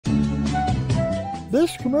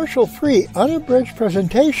This commercial-free, unabridged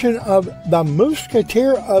presentation of The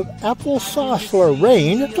Musketeer of Applesause,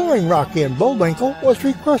 Lorraine, starring Rocky and Bullwinkle, was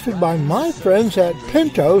requested by my friends at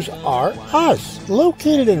Pintos R Us,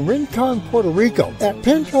 located in Rincon, Puerto Rico. At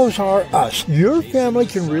Pintos R Us, your family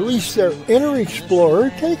can release their inner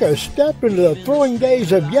explorer, take a step into the thrilling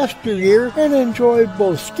days of yesteryear, and enjoy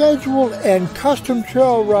both scheduled and custom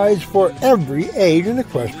trail rides for every age and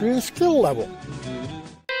equestrian skill level.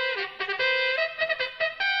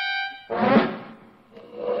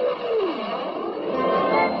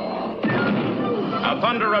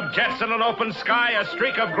 Thunder of jets in an open sky, a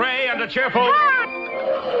streak of gray, and a cheerful... A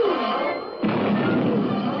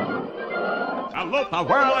loop, a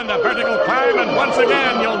whirl, and a vertical climb, and once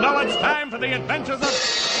again you'll know it's time for the adventures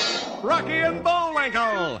of Rocky and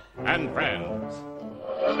Bullwinkle and friends.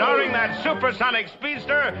 Starring that supersonic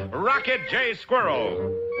speedster, Rocket J. Squirrel,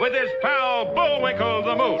 with his pal Bullwinkle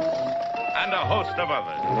the Moose, and a host of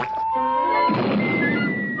others.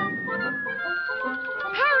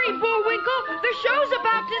 Hurry, Bullwinkle! The show's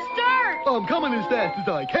about to start! I'm coming as fast as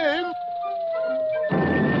I can.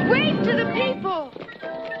 Wave to the people!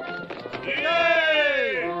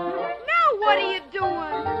 Yay! Now what are you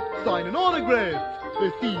doing? Sign an autograph.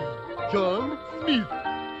 Let's see. John Smith.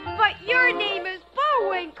 But your name is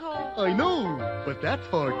Bullwinkle. I know, but that's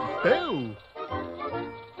hard to spell.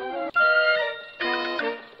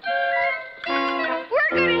 We're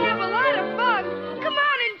gonna have a lot of fun. Come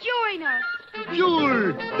on and join us.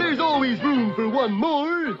 Sure, there's always room for one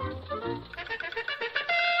more.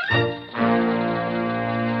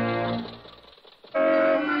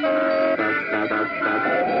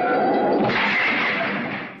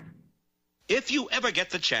 If you ever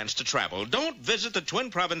get the chance to travel, don't visit the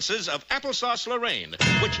twin provinces of Applesause, Lorraine,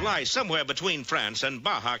 which lie somewhere between France and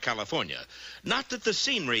Baja, California. Not that the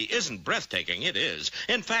scenery isn't breathtaking, it is.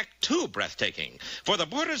 In fact, too breathtaking. For the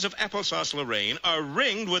borders of Applesause, Lorraine are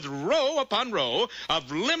ringed with row upon row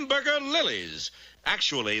of Limburger lilies.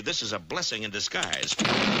 Actually, this is a blessing in disguise.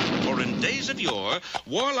 For in days of yore,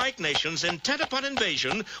 warlike nations intent upon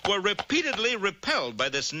invasion were repeatedly repelled by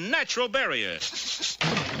this natural barrier.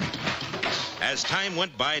 As time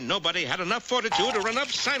went by, nobody had enough fortitude or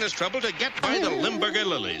enough sinus trouble to get by the Limburger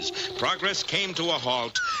lilies. Progress came to a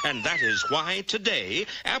halt, and that is why today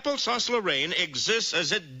Applesause, Lorraine exists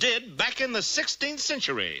as it did back in the 16th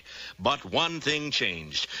century. But one thing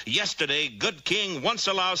changed. Yesterday, good King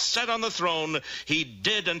Wenceslaus sat on the throne. He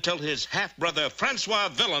did until his half-brother Francois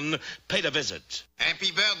Villain paid a visit.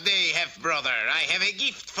 Happy birthday, half-brother. I have a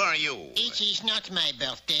gift for you. It is not my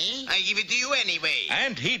birthday. I give it to you anyway.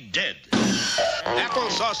 And he did.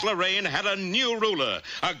 Applesause, Lorraine had a new ruler,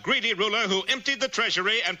 a greedy ruler who emptied the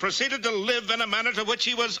treasury and proceeded to live in a manner to which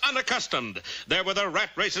he was unaccustomed. There were the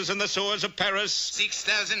rat races in the sewers of Paris.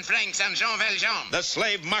 6,000 francs on Jean Valjean. The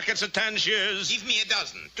slave markets at Tangiers. Give me a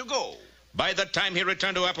dozen to go. By the time he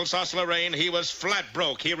returned to Applesause, Lorraine, he was flat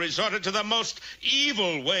broke. He resorted to the most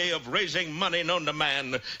evil way of raising money known to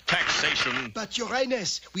man, taxation. But, Your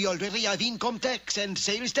Highness, we already have income tax and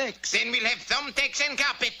sales tax. Then we'll have thumb tax and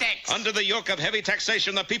carpet tax. Under the yoke of heavy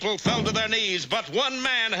taxation, the people fell to their knees, but one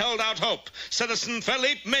man held out hope. Citizen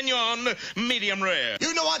Philippe Mignon, medium rare.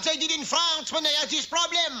 You know what they did in France when they had this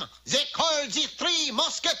problem? They called the Three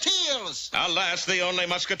Musketeers. Alas, the only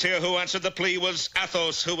musketeer who answered the plea was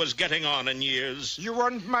Athos, who was getting on in years. You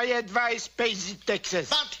want my advice? Pay the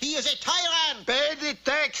taxes. But he is a tyrant. Pay the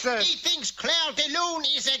taxes. He thinks Claire de Lune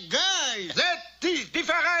is a girl. That is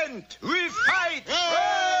different. We fight.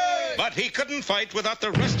 Hey! But he couldn't fight without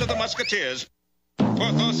the rest of the musketeers.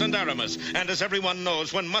 Porthos and Aramis. And as everyone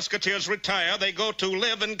knows, when musketeers retire, they go to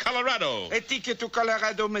live in Colorado. A ticket to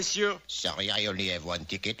Colorado, monsieur. Sorry, I only have one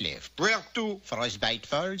ticket left. Where to? Frostbite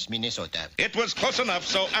Falls, Minnesota. It was close enough,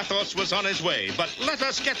 so Athos was on his way. But let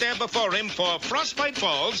us get there before him, for Frostbite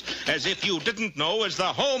Falls, as if you didn't know, is the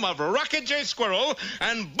home of Rocket J. Squirrel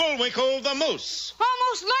and Bullwinkle the Moose.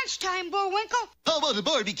 Almost lunchtime, Bullwinkle. How about a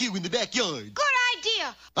barbecue in the backyard? Good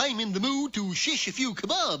idea. I'm in the mood to shish a few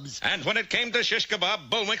kebabs. And when it came to shish kebab,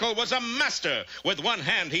 Bullwinkle was a master. With one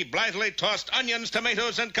hand, he blithely tossed onions,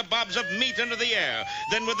 tomatoes, and kebabs of meat into the air.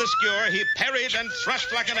 Then with the skewer, he parried and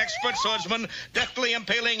thrust like an expert swordsman, deftly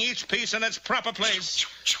impaling each piece in its proper place.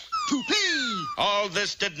 To-pee! All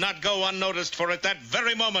this did not go unnoticed, for at that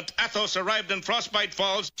very moment, Athos arrived in Frostbite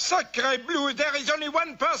Falls. Sacre bleu, there is only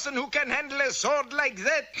one person who can handle a sword like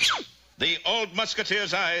that. The old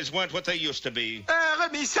musketeer's eyes weren't what they used to be.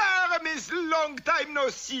 Aramis, Aramis, long time no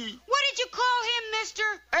see. What did you call him, mister?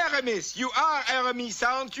 Aramis, you are Aramis,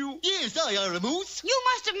 aren't you? Yes, I are a moose. You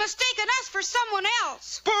must have mistaken us for someone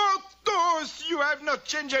else. Porthos! Porthos, you have not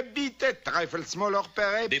changed a bit. A trifle smaller,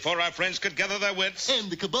 perhaps. Before our friends could gather their wits, And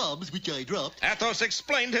the kebabs, which I dropped. Athos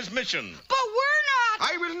explained his mission. But we're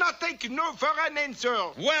not. I will not take no for an answer.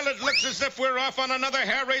 Well, it looks as if we're off on another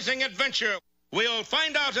hair-raising adventure. We'll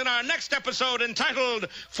find out in our next episode entitled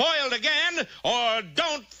Foiled Again or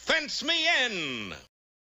Don't Fence Me In.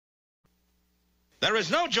 There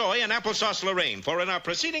is no joy in Applesauce Lorraine, for in our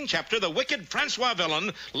preceding chapter, the wicked Francois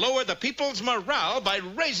villain lowered the people's morale by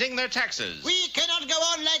raising their taxes. We cannot go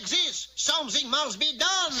on like this. Something must be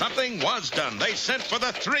done. Something was done. They sent for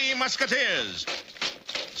the Three Musketeers.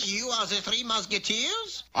 You are the Three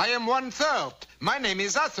Musketeers? I am 1/3. My name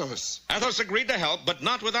is Athos. Athos agreed to help, but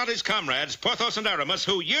not without his comrades, Porthos and Aramis,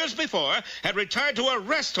 who years before had retired to a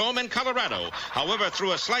rest home in Colorado. However,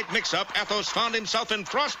 through a slight mix-up, Athos found himself in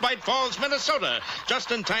Frostbite Falls, Minnesota, just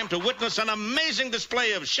in time to witness an amazing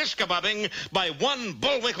display of shish kebabbing by one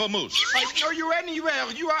Bullwinkle moose. I know you anywhere.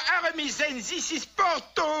 You are Aramis and this is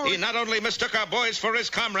Porthos. He not only mistook our boys for his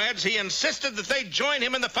comrades, he insisted that they join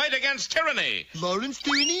him in the fight against tyranny. Lawrence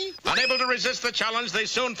Tyranny? Unable to resist the challenge, they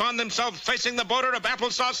soon found themselves facing the border of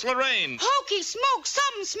Applesauce Lorraine. Hokey smoke,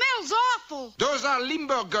 something smells awful. Those are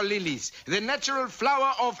Limburger lilies, the natural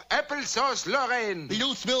flower of Applesauce Lorraine. They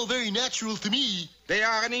don't smell very natural to me. They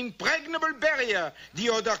are an impregnable barrier.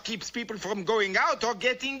 The odor keeps people from going out or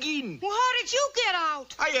getting in. Well, how did you get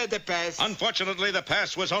out? I had a pass. Unfortunately, the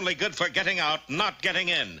pass was only good for getting out, not getting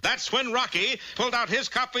in. That's when Rocky pulled out his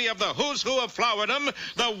copy of the Who's Who of Flowerdom,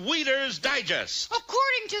 the Weeder's Digest.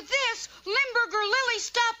 According to this, Limburger lilies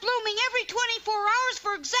stop blooming every 24 hours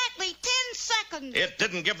for exactly 10 seconds. It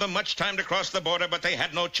didn't give them much time to cross the border, but they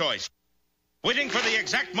had no choice. Waiting for the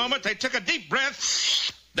exact moment, they took a deep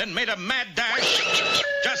breath, then made a mad dash.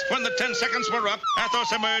 Just when the 10 seconds were up,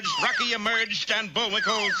 Athos emerged, Rocky emerged, and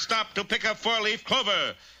Bullwinkle stopped to pick a four-leaf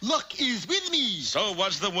clover. Luck is with me. So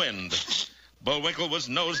was the wind. Bullwinkle was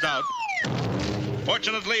nosed out.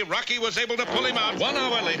 Fortunately, Rocky was able to pull him out. 1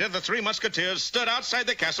 hour later, the Three Musketeers stood outside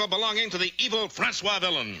the castle belonging to the evil Francois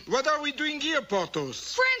villain. What are we doing here,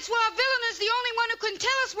 Porthos? Francois villain is the only one who can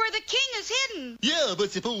tell us where the king is hidden. Yeah,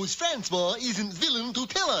 but suppose Francois isn't villain to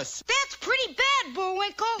tell us. That's pretty bad,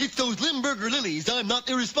 Bullwinkle. It's those Limburger lilies. I'm not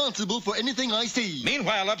irresponsible for anything I see.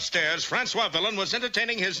 Meanwhile, upstairs, Francois villain was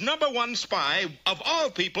entertaining his #1 spy of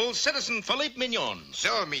all people, citizen Philippe Mignon.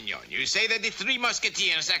 So, Mignon, you say that the Three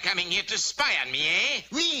Musketeers are coming here to spy on me, eh?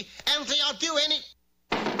 We, and they are doing it.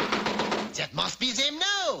 That must be them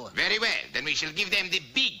now. Very well, then we shall give them the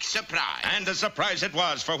big surprise. And a surprise it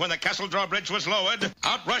was, for when the castle drawbridge was lowered,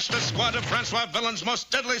 out rushed a squad of Francois villain's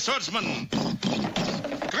most deadly swordsmen.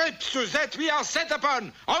 Crepes, that we are set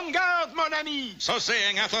upon. En garde, mon ami. So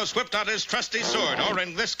saying, Athos whipped out his trusty sword, or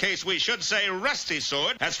in this case we should say rusty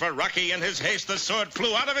sword. As for Rocky, in his haste, the sword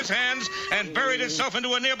flew out of his hands and buried itself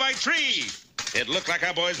into a nearby tree. It looked like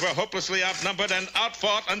our boys were hopelessly outnumbered and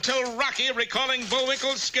outfought until Rocky, recalling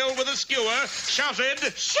Bullwinkle's skill with a skewer, shouted,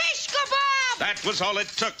 Shish kebab! That was all it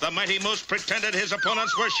took. The mighty moose pretended his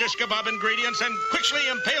opponents were shish kebab ingredients and quickly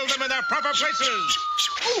impaled them in their proper places.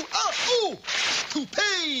 Ooh, ooh! To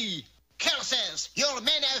pay! Curses, your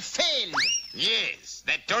men have failed. Yes,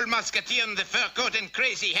 that tall musketeer in the fur coat and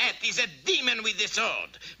crazy hat is a demon with the sword.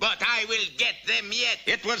 But I will get them yet.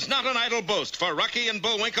 It was not an idle boast, for Rocky and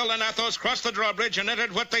Bullwinkle and Athos crossed the drawbridge and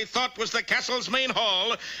entered what they thought was the castle's main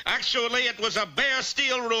hall. Actually, it was a bare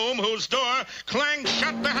steel room whose door clanged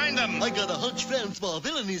shut behind them. I got a hunch Francois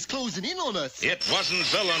villain is closing in on us. It wasn't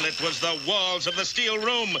villain, it was the walls of the steel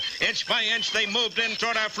room. Inch by inch, they moved in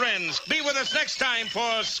toward our friends. Be with us next time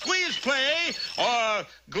for Squeeze Play or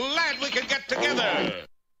Glad We Could Get Together.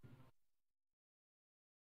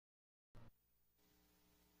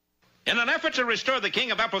 In an effort to restore the king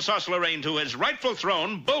of Applesauce Lorraine to his rightful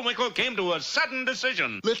throne, Bullwinkle came to a sudden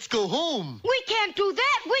decision. Let's go home. We can't do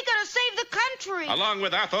that. We gotta save the country. Along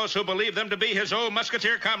with Athos, who believed them to be his old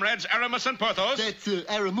musketeer comrades, Aramis and Porthos, That's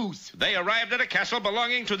Aramus. they arrived at a castle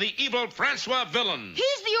belonging to the evil Francois villain.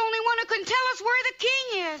 He's the only one who can tell us where the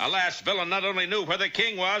king is. Alas, villain not only knew where the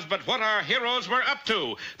king was, but what our heroes were up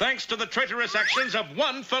to, thanks to the traitorous actions of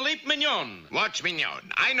one Philippe Mignon. Watch,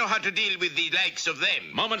 Mignon. I know how to deal with the likes of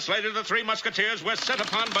them. Moments later, the Three Musketeers were set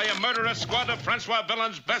upon by a murderous squad of Francois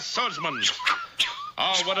villain's best swordsmen.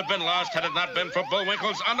 All would have been lost had it not been for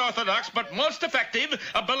Bullwinkle's unorthodox but most effective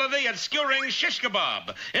ability at skewering shish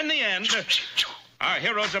kebab. In the end, our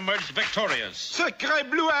heroes emerged victorious. Sacre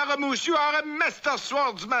bleu, Aramus, you are a master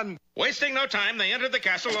swordsman. Wasting no time, they entered the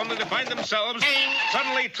castle only to find themselves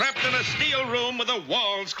suddenly trapped in a steel room with the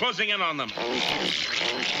walls closing in on them.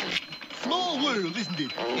 Small world, isn't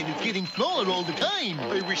it? And it's getting smaller all the time.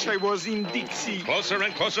 I wish I was in Dixie. Closer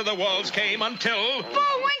and closer the walls came until...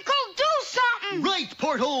 Bullwinkle, do Right,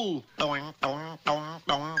 porthole. What are you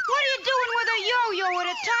doing with a yo-yo at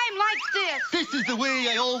a time like this? This is the way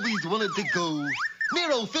I always wanted to go.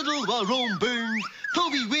 Nero fiddled while Rome burned.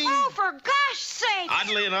 Toby winged. Oh, for gosh sake!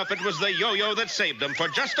 Oddly enough, it was the yo-yo that saved him, for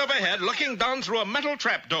just overhead, looking down through a metal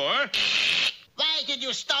trapdoor... Why did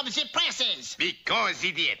you stop the presses? Because,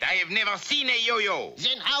 idiot, I have never seen a yo-yo.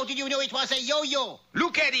 Then how did you know it was a yo-yo?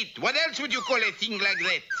 Look at it. What else would you call a thing like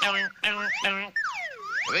that?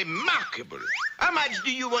 Remarkable. How much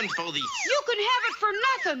do you want for this? You can have it for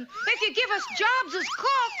nothing if you give us jobs as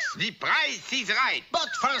cooks. The price is right. But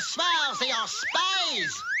Francois, they are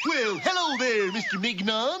spies. Well, hello there, Mr.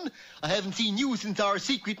 Mignon. I haven't seen you since our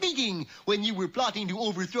secret meeting when you were plotting to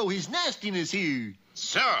overthrow his nastiness here.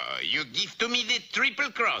 So, you give to me the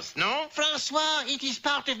triple cross, no? Francois, it is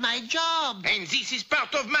part of my job. And this is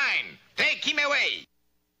part of mine. Take him away.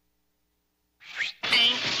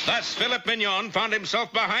 Thus, Philip Mignon found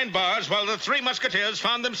himself behind bars while the three musketeers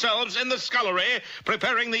found themselves in the scullery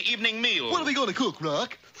preparing the evening meal. What are we going to cook,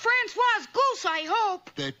 Rock? Francois' goose, I hope.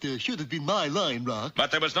 That should have been my line, Rock. But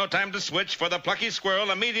there was no time to switch, for the plucky squirrel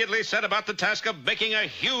immediately set about the task of baking a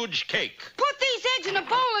huge cake. Put these eggs in a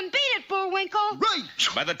bowl and beat it, Bullwinkle. Right!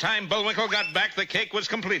 By the time Bullwinkle got back, the cake was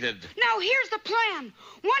completed. Now, here's the plan.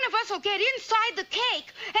 One of us will get inside the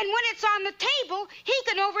cake, and when it's on the table, he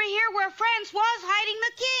can overhear where Francois is hiding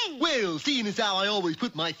the king. Well, seeing as how I always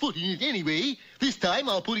put my foot in it anyway, this time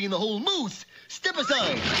I'll put in the whole moose. Step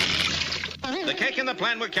aside. The cake and the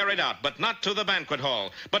plan were carried out, but not to the banquet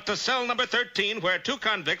hall, but to cell number 13, where two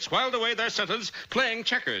convicts whiled away their sentence playing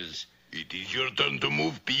checkers. It is your turn to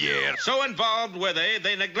move, Pierre. So involved were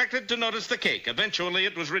they neglected to notice the cake. Eventually,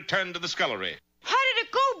 it was returned to the scullery. How did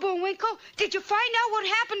it go, Bullwinkle? Did you find out what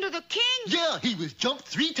happened to the king? Yeah, he was jumped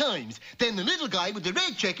 3 times. Then the little guy with the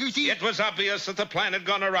red checkers, It was obvious that the plan had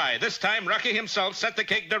gone awry. This time, Rocky himself set the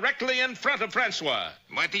cake directly in front of Francois.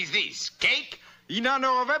 What is this? Cake? In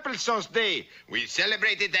honor of Applesauce Day. We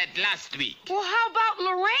celebrated that last week. Well, how about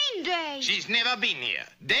Lorraine Day? She's never been here.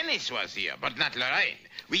 Dennis was here, but not Lorraine.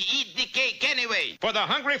 We eat the cake anyway. For the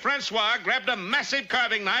hungry Francois grabbed a massive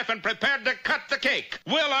carving knife and prepared to cut the cake.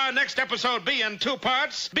 Will our next episode be in 2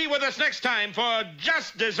 parts? Be with us next time for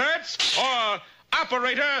Just Desserts or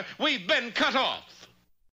Operator, We've Been Cut Off.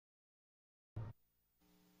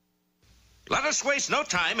 Let us waste no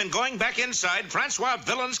time in going back inside Francois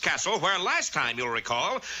Villain's castle, where last time, you'll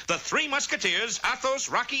recall, the 3 musketeers, Athos,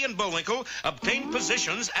 Rocky, and Bullwinkle, obtained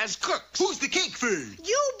positions as cooks. Who's the cake for?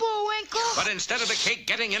 You, Bullwinkle. But instead of the cake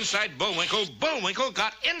getting inside Bullwinkle, Bullwinkle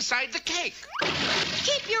got inside the cake.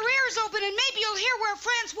 Keep your ears open and maybe you'll hear where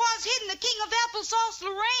Francois is hidden, the king of Applesauce,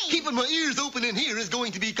 Lorraine. Keeping my ears open in here is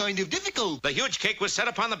going to be kind of difficult. The huge cake was set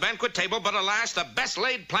upon the banquet table, but alas, the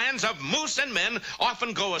best-laid plans of moose and men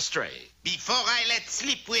often go astray. Before I let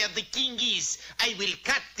slip where the king is, I will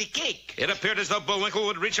cut the cake. It appeared as though Bullwinkle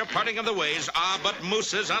would reach a parting of the ways. But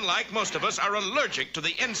mooses, unlike most of us, are allergic to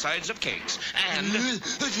the insides of cakes. And... Look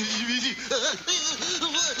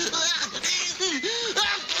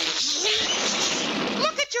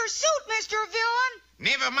at your suit, Mr. Villain.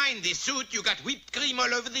 Never mind the suit. You got whipped cream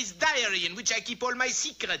all over this diary in which I keep all my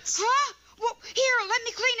secrets. Huh? Well, here, let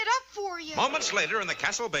me clean it up for you. Moments later, in the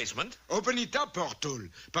castle basement... Open it up, Porthole.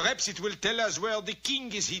 Perhaps it will tell us where the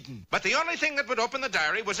king is hidden. But the only thing that would open the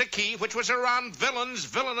diary was a key which was around Villain's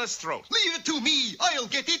villainous throat. Leave it to me. I'll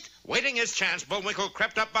get it. Waiting his chance, Bullwinkle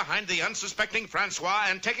crept up behind the unsuspecting Francois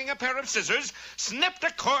and, taking a pair of scissors, snipped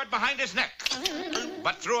a cord behind his neck.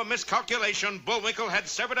 But through a miscalculation, Bullwinkle had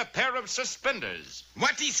severed a pair of suspenders.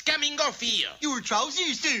 What is coming off here? Your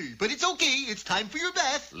trousers, sir. But it's okay. It's time for your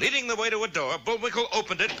bath. Leading the way to a door, Bullwinkle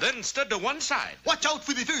opened it, then stood to one side. Watch out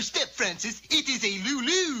for the first step, Francis. It is a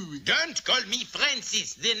Lulu. Don't call me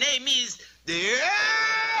Francis. The name is...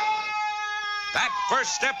 That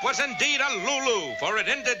first step was indeed a Lulu, for it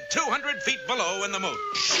ended 200 feet below in the moat.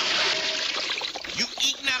 You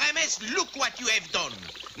ignoramus, look what you have done.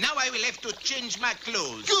 Now I will have to change my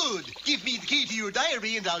clothes. Good. Give me the key to your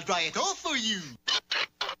diary and I'll dry it off for you.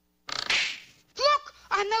 Look,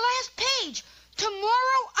 on the last page.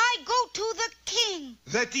 Tomorrow I go to the king.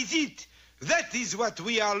 That is it. That is what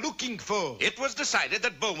we are looking for. It was decided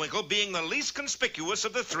that Bullwinkle, being the least conspicuous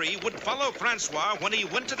of the 3, would follow Francois when he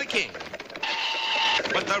went to the king.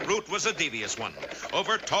 But the route was a devious one.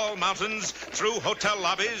 Over tall mountains, through hotel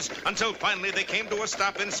lobbies, until finally they came to a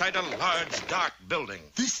stop inside a large, dark building.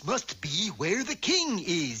 This must be where the king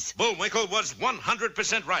is. Bullwinkle was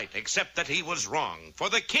 100% right, except that he was wrong. For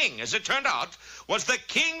the king, as it turned out, was the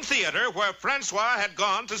King Theater where Francois had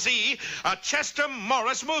gone to see a Chester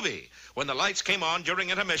Morris movie. When the lights came on during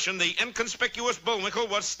intermission, the inconspicuous Bullwinkle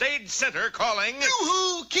was stage center calling,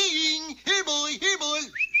 Yoo-hoo, king! Here, boy, here, boy!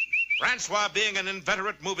 Francois, being an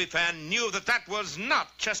inveterate movie fan, knew that that was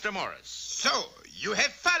not Chester Morris. So, you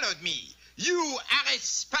have followed me. You are a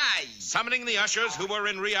spy. Summoning the ushers, who were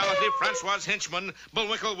in reality Francois's henchmen,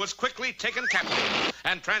 Bullwinkle was quickly taken captive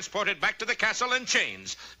and transported back to the castle in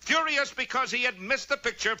chains. Furious because he had missed the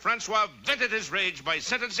picture, Francois vented his rage by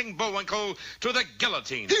sentencing Bullwinkle to the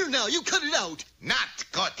guillotine. Here now, you cut it out. Not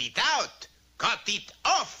cut it out. Cut it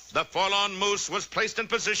off. The forlorn moose was placed in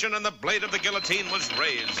position and the blade of the guillotine was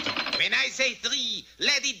raised. When I say 3,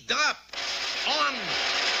 let it drop. 1,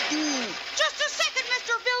 2. Just a second, Mr.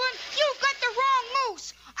 Villain. You've got the wrong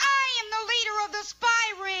moose. I am the leader of the spy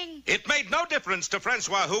ring. It made no difference to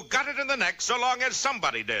Francois who got it in the neck so long as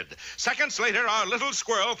somebody did. Seconds later, our little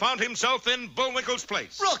squirrel found himself in Bullwinkle's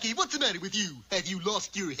place. Rocky, what's the matter with you? Have you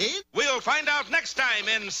lost your head? We'll find out next time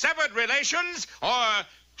in Severed Relations or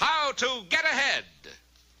How to Get Ahead.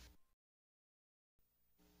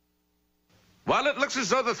 While it looks as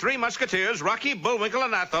though the three musketeers, Rocky, Bullwinkle,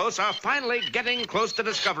 and Athos, are finally getting close to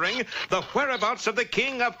discovering the whereabouts of the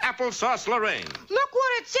king of Applesauce, Lorraine. Look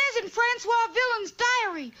what it says in Francois Villain's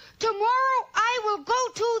diary. Tomorrow I will go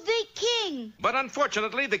to the king. But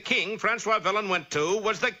unfortunately, the king Francois Villain went to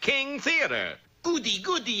was the King Theater. Goody,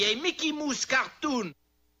 goody, a Mickey Mouse cartoon.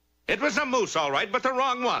 It was a moose, all right, but the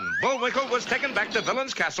wrong one. Bullwinkle was taken back to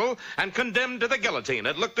Villain's castle and condemned to the guillotine.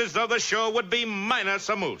 It looked as though the show would be minus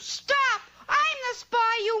a moose. Stop! I'm the spy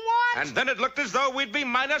you want. And then it looked as though we'd be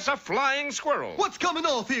minus a flying squirrel. What's coming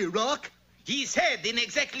off here, Rock? His head in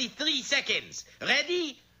exactly 3 seconds.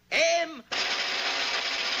 Ready? Aim.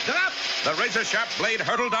 Drop. The razor-sharp blade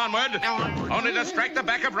hurtled downward, only to strike the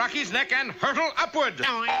back of Rocky's neck and hurtle upward.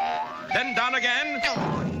 Then down again,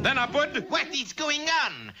 then upward. What is going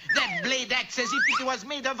on? That blade acts as if it was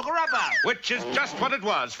made of rubber. Which is just what it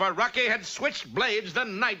was, for Rocky had switched blades the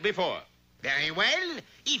night before. Very well.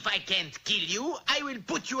 If I can't kill you, I will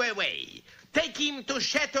put you away. Take him to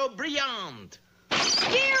Chateaubriand.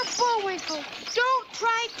 Dear Bullwinkle, don't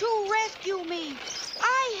try to rescue me.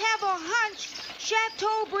 I have a hunch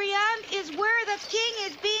Chateaubriand is where the king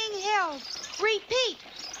is being held. Repeat,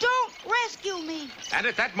 don't rescue me. And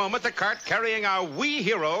at that moment, the cart carrying our wee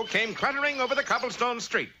hero came clattering over the cobblestone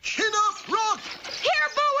street. Chin up, Rock! Here,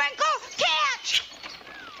 Bullwinkle, catch!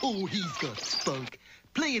 Oh, he's got spunk.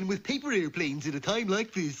 Playing with paper airplanes at a time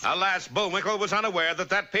like this. Alas, Bullwinkle was unaware that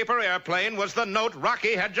that paper airplane was the note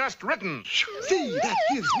Rocky had just written. See, that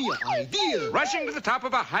gives me an idea. Rushing to the top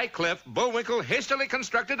of a high cliff, Bullwinkle hastily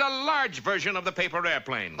constructed a large version of the paper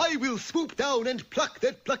airplane. I will swoop down and pluck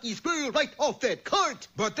that plucky squirrel right off that cart.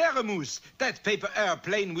 But Aramus, that paper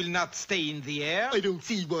airplane will not stay in the air. I don't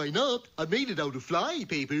see why not. I made it out of fly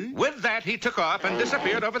paper. With that, he took off and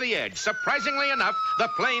disappeared over the edge. Surprisingly enough, the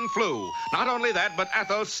plane flew. Not only that, but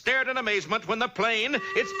Athos stared in amazement when the plane,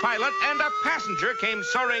 its pilot, and a passenger came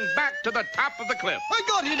soaring back to the top of the cliff. I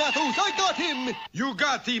got him, Athos! I got him! You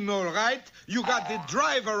got him, all right. You got the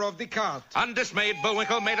driver of the cart. Undismayed,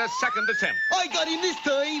 Bullwinkle made a second attempt. I got him this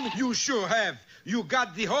time! You sure have. You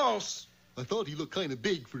got the horse. I thought he looked kind of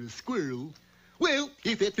big for a squirrel. Well,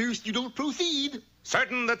 if at first you don't proceed.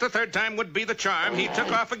 Certain that the third time would be the charm, he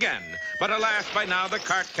took off again. But alas, by now the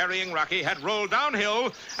cart carrying Rocky had rolled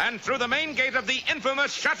downhill and through the main gate of the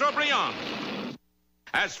infamous Chateaubriand.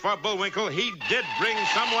 As for Bullwinkle, he did bring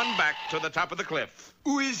someone back to the top of the cliff.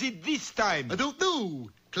 Who is it this time? I don't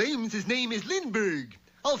know. Claims his name is Lindbergh.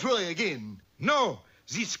 I'll try again. No,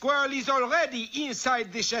 the squirrel is already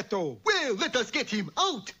inside the chateau. Well, let us get him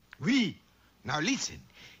out. Oui. Now listen.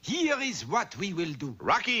 Here is what we will do.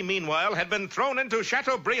 Rocky, meanwhile, had been thrown into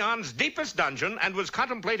Chateaubriand's deepest dungeon and was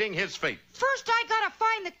contemplating his fate. First, I gotta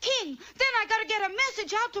find the king. Then I gotta get a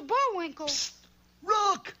message out to Bullwinkle. Psst.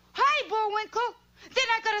 Rock! Hi, Bullwinkle. Then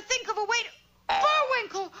I gotta think of a way to...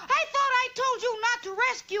 Bullwinkle, I thought I told you not to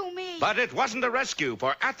rescue me. But it wasn't a rescue,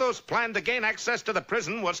 for Athos' plan to gain access to the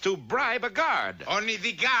prison was to bribe a guard. Only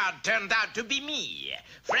the guard turned out to be me,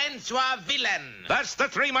 Francois Villain. Thus, the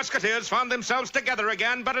three musketeers found themselves together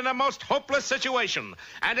again, but in a most hopeless situation.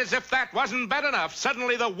 And as if that wasn't bad enough,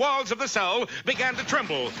 suddenly the walls of the cell began to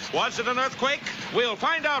tremble. Was it an earthquake? We'll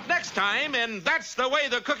find out next time in That's the Way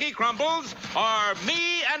the Cookie Crumbles, or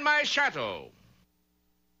Me and My Chateau.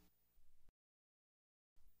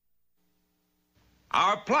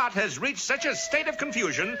 Our plot has reached such a state of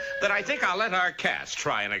confusion that I think I'll let our cast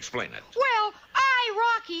try and explain it. Well,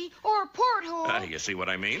 I, Rocky, or Porthole, You see what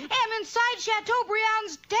I mean? am inside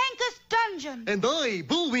Chateaubriand's dankest dungeon. And I,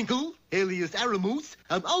 Bullwinkle, alias Aramus,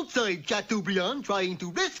 am outside Chateaubriand trying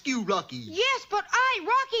to rescue Rocky. Yes, but I,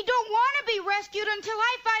 Rocky, don't want to be rescued until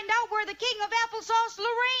I find out where the king of Applesauce,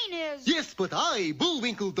 Lorraine, is. Yes, but I,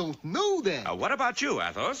 Bullwinkle, don't know that. What about you,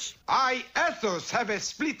 Athos? I, Athos, have a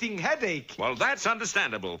splitting headache. Well, that's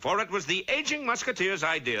understandable, for it was the aging musketeer's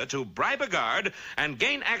idea to bribe a guard and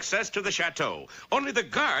gain access to the chateau. Only the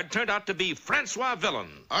guard turned out to be Francois Villain.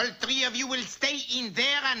 All three of you will stay in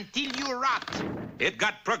there until you rot. It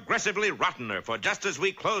got progressively rottener, for just as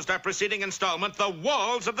we closed our preceding installment, the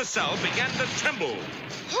walls of the cell began to tremble.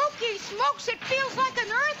 Hokey smokes, it feels like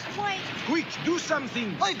an earthquake. Quick, do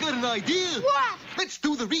something. I've got an idea. What? Let's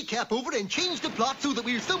do the recap over and change the plot so that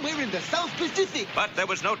we're somewhere in the South Pacific. But there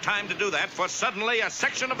was no time to do that, for suddenly a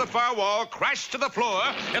section of the far wall crashed to the floor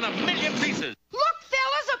in a million pieces. Look,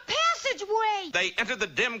 fellas, a passageway. They entered the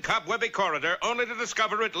dim, cobwebby corridor, only to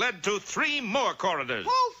discover it led to 3 more corridors.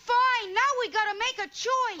 Oh, fine. Now we gotta make a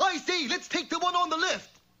choice. I say, let's take the one on the left.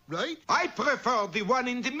 Right? I prefer the one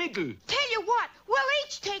in the middle. Tell you what, we'll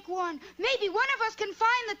each take one. Maybe one of us can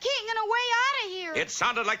find the king and a way out of here. It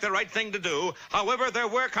sounded like the right thing to do. However, there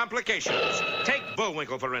were complications. Take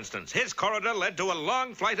Bullwinkle, for instance. His corridor led to a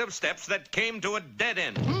long flight of steps that came to a dead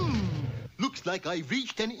end. Looks like I've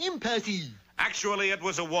reached an impasse. Actually, it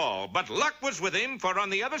was a wall, but luck was with him, for on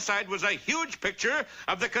the other side was a huge picture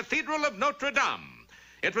of the Cathedral of Notre Dame.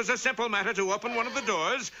 It was a simple matter to open one of the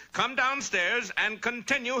doors, come downstairs, and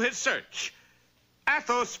continue his search.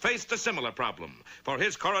 Athos faced a similar problem, for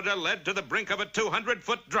his corridor led to the brink of a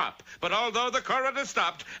 200-foot drop. But although the corridor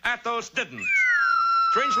stopped, Athos didn't.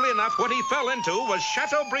 Strangely enough, what he fell into was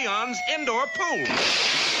Chateaubriand's indoor pool.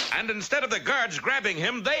 And instead of the guards grabbing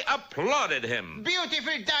him, they applauded him.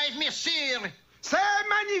 Beautiful dive, monsieur. C'est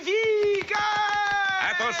magnifique!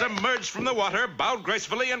 Athos emerged from the water, bowed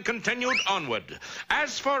gracefully, and continued onward.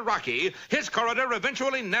 As for Rocky, his corridor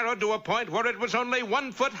eventually narrowed to a point where it was only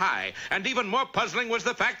 1 foot high. And even more puzzling was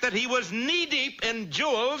the fact that he was knee-deep in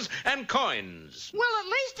jewels and coins. Well, at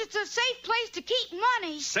least it's a safe place to keep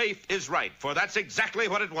money. Safe is right, for that's exactly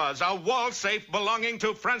what it was, a wall safe belonging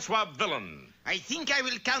to Francois Villain. I think I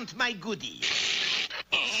will count my goodies.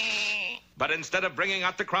 But instead of bringing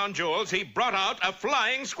out the crown jewels, he brought out a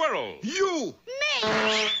flying squirrel. You!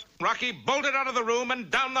 Me! Rocky bolted out of the room and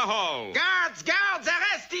down the hall. Guards,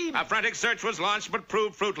 arrest him! A frantic search was launched but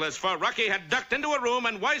proved fruitless, for Rocky had ducked into a room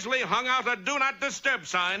and wisely hung out a Do Not Disturb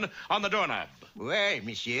sign on the doorknob. Well,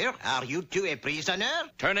 monsieur, are you two a prisoner?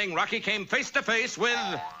 Turning, Rocky came face to face with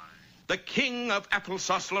the King of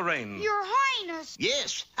Applesauce, Lorraine. Your Highness.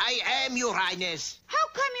 Yes, I am, your highness. How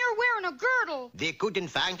come you're wearing a girdle? They couldn't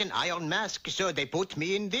find an iron mask, so they put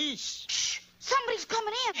me in this. Shh! Somebody's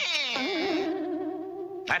coming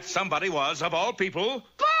in. That somebody was, of all people,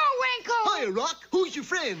 Bullwinkle! Hiya, Rock. Who's your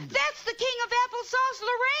friend? That's the king of Applesauce,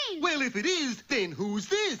 Lorraine. Well, if it is, then who's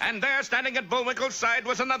this? And there, standing at Bullwinkle's side,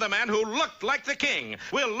 was another man who looked like the king.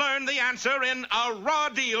 We'll learn the answer in A Raw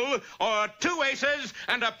Deal, or 2 Aces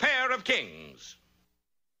and a Pair of Kings.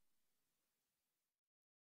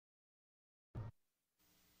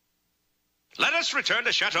 Let us return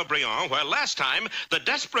to Chateaubriand, where last time the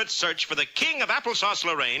desperate search for the King of Applesauce,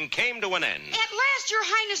 Lorraine, came to an end. At last, Your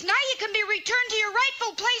Highness, now you can be returned to your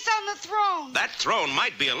rightful place on the throne. That throne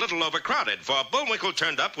might be a little overcrowded, for Bullwinkle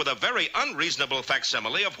turned up with a very unreasonable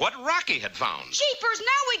facsimile of what Rocky had found. Jeepers,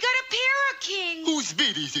 now we got a pair of kings. Whose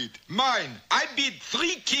bid is it? Mine. I bid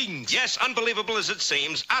 3 kings. Yes, unbelievable as it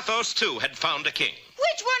seems, Athos, too, had found a king.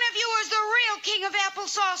 Which one of you is the real king of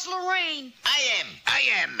Applesauce, Lorraine? I am.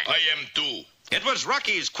 I am too. It was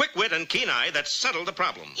Rocky's quick wit and keen eye that settled the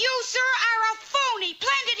problem. You, sir, are a phony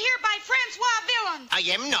planted here by Francois Villain. I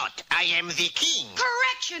am not. I am the king.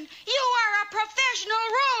 Correction. You are a professional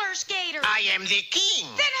roller skater. I am the king.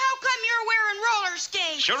 Then how come you're wearing roller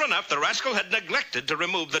skates? Sure enough, the rascal had neglected to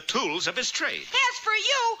remove the tools of his trade. As for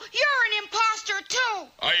you, you're an imposter, too.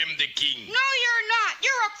 I am the king. No, you're not.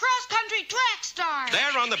 You're a cross-country track star.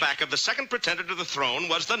 There on the back of the second pretender to the throne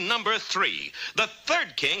was the number 3. The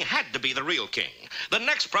third king had to be the real king. The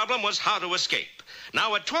next problem was how to escape.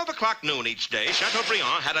 Now, at 12 o'clock noon each day,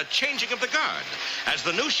 Chateaubriand had a changing of the guard. As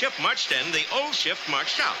the new shift marched in, the old shift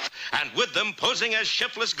marched out. And with them, posing as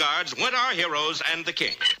shiftless guards, went our heroes and the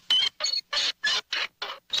king.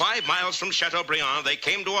 5 miles from Chateaubriand, they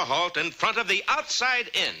came to a halt in front of the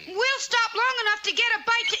Outside Inn. We'll stop long enough to get a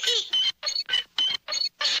bite to eat.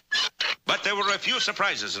 But there were a few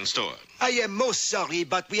surprises in store. I am most sorry,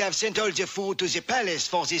 but we have sent all the food to the palace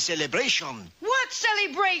for the celebration. What What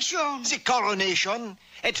celebration? The coronation.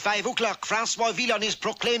 At 5 o'clock, Francois Villon is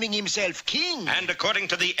proclaiming himself king. And according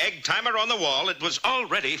to the egg timer on the wall, it was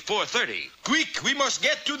already 4:30. Quick, we must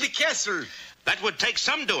get to the castle. That would take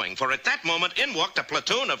some doing, for at that moment in walked a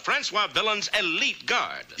platoon of Francois Villon's elite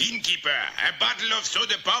guard. Innkeeper, a bottle of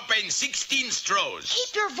soda pop and 16 straws.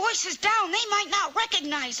 Keep your voices down. They might not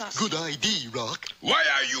recognize us. Good idea, Rock. Why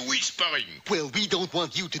are you whispering? Well, we don't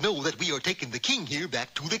want you to know that we are taking the king here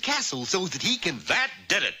back to the castle so that he can... That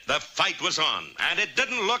did it. The fight was on, and it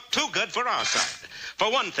didn't look too good for our side.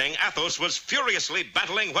 For one thing, Athos was furiously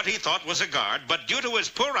battling what he thought was a guard, but due to his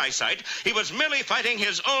poor eyesight, he was merely fighting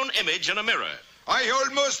his own image in a mirror. I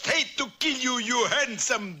almost hate to kill you, you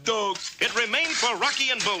handsome dog. It remained for Rocky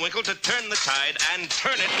and Bullwinkle to turn the tide, and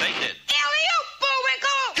turn it they did. Alley-oop,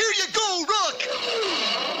 Bullwinkle! Here you go, Rock!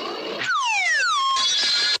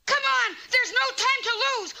 Come on, there's no time to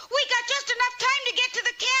lose. We got just enough time to get to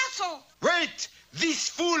the castle. Wait, this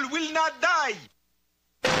fool will not die.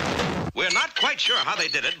 We're not quite sure how they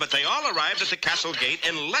did it, but they all arrived at the castle gate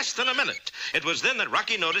in less than a minute. It was then that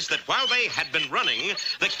Rocky noticed that while they had been running,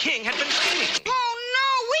 the king had been stealing. Oh,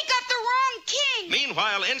 no, we got the wrong king.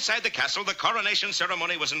 Meanwhile, inside the castle, the coronation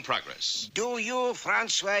ceremony was in progress. Do you,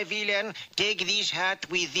 Francois Villon, take this hat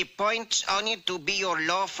with the points on it to be your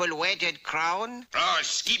lawful wedded crown? Oh,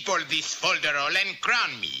 skip all this folderol and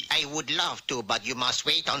crown me. I would love to, but you must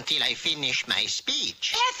wait until I finish my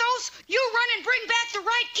speech. Athos, you run and bring back the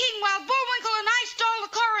right king while Bullwinkle and I stall the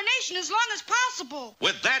coronation as long as possible.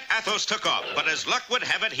 With that, Athos took off, but as luck would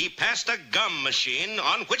have it, he passed a gum machine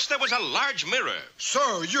on which there was a large mirror.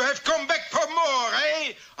 So, you have come back for more,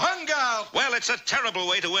 eh? En garde! Well, it's a terrible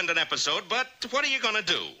way to end an episode, but what are you going to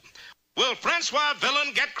do? Will Francois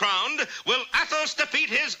Villon get crowned? Will Athos defeat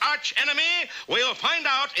his arch enemy? We'll find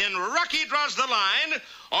out in Rocky Draws the Line,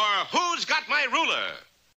 or Who's Got My Ruler?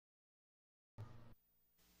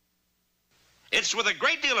 It's with a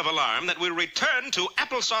great deal of alarm that we return to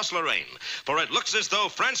Applesause, Lorraine, for it looks as though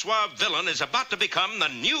Francois Villon is about to become the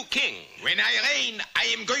new king. When I reign, I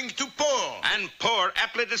am going to pour. And pour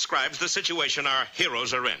aptly describes the situation our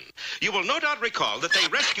heroes are in. You will no doubt recall that they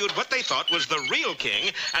rescued what they thought was the real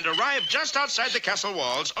king and arrived just outside the castle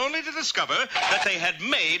walls only to discover that they had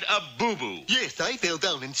made a boo-boo. Yes, I fell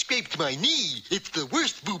down and scraped my knee. It's the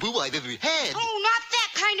worst boo-boo I've ever had. Oh, not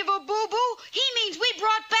that kind of a boo-boo. He means we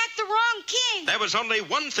brought back the wrong king. There was only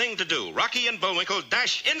one thing to do. Rocky and Bullwinkle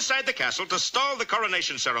dashed inside the castle to stall the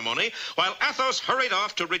coronation ceremony, while Athos hurried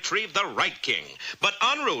off to retrieve the right king. But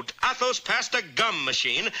en route, Athos passed a gum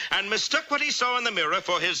machine and mistook what he saw in the mirror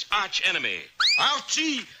for his arch enemy.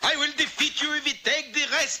 Archie, I will defeat you if it takes the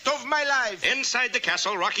rest of my life. Inside the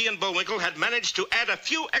castle, Rocky and Bullwinkle had managed to add a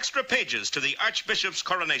few extra pages to the archbishop's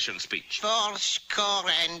coronation speech.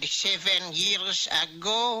 47 years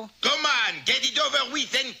ago. Come on, get it over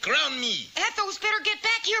with and crown me. Athos better get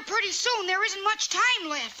back here pretty soon. There isn't much time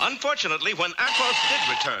left. Unfortunately, when Athos did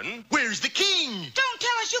return... Where's the king? Don't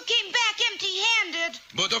tell us you came back empty-handed.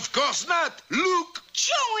 But of course not. Look.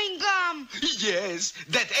 Chewing gum. Yes,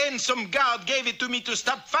 that handsome guard gave it to me to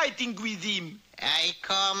stop fighting with him. I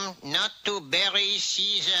come not to bury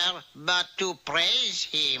Caesar, but to praise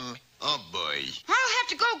him. Oh, boy. I'll have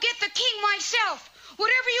to go get the king myself.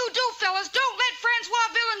 Whatever you do, fellas, don't let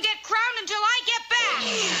Francois Villon get crowned until I get back.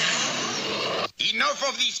 Enough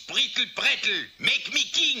of this brittle-brettle. Make me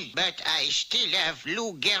king. But I still have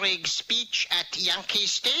Lou Gehrig's speech at Yankee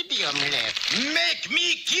Stadium left. Make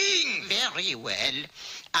me king. Very well.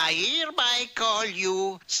 I hereby call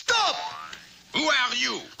you... Stop! Who are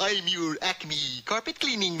you? I'm your Acme carpet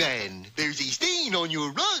cleaning man. There's a stain on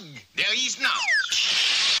your rug. There is not.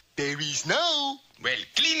 There is now. Well,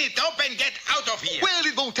 clean it up and get out of here. Well,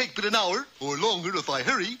 it won't take but an hour, or longer if I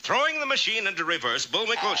hurry. Throwing the machine into reverse,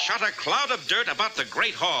 Bullwinkle shot a cloud of dirt about the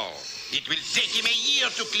great hall. It will take him a year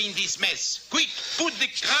to clean this mess. Quick, put the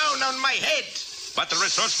crown on my head. But the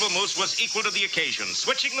resourceful moose was equal to the occasion.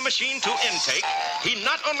 Switching the machine to intake, he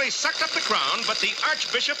not only sucked up the crown, but the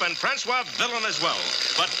Archbishop and Francois Villon as well.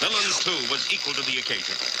 But Villon, too, was equal to the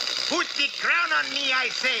occasion. Put the crown on me, I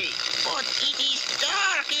say. But it is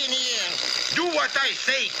dark in here. Do what I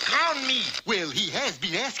say. Crown me. Well, he has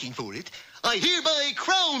been asking for it. I hereby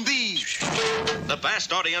crown thee. The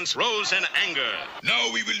vast audience rose in anger.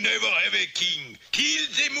 Now we will never have a king. Kill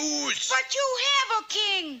the moose. But you have a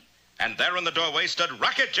king. And there in the doorway stood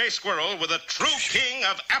Rocket J. Squirrel with the true king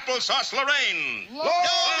of Applesause, Lorraine. Long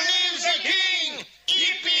live the king!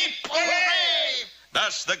 Hip hip hooray!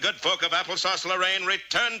 Thus, the good folk of Applesauce Lorraine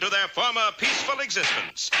returned to their former peaceful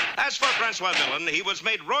existence. As for Francois Villain, he was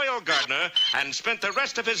made royal gardener and spent the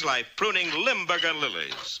rest of his life pruning Limburger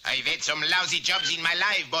lilies. I've had some lousy jobs in my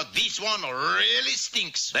life, but this one really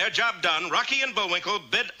stinks. Their job done, Rocky and Bullwinkle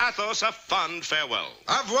bid Athos a fond farewell.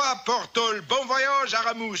 Au revoir, Portal. Bon voyage,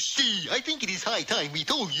 Aramus. See, I think it is high time we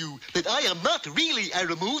told you that I am not really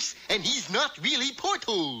Aramus, and he's not really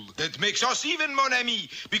Portal. That makes us even, mon ami,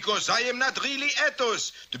 because I am not really Athos.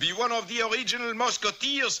 To be one of the original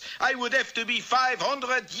Musketeers, I would have to be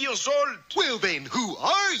 500 years old. Well then, who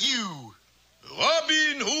are you?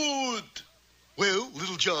 Robin Hood. Well,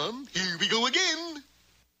 Little John, here we go again.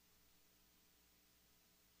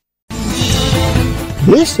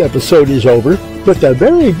 This episode is over, but the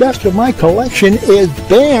very best of my collection is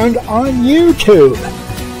banned on YouTube.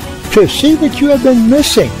 To see what you have been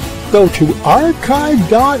missing, go to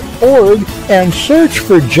archive.org and search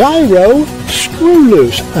for Gyro Screw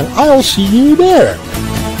Loose, and I'll see you there.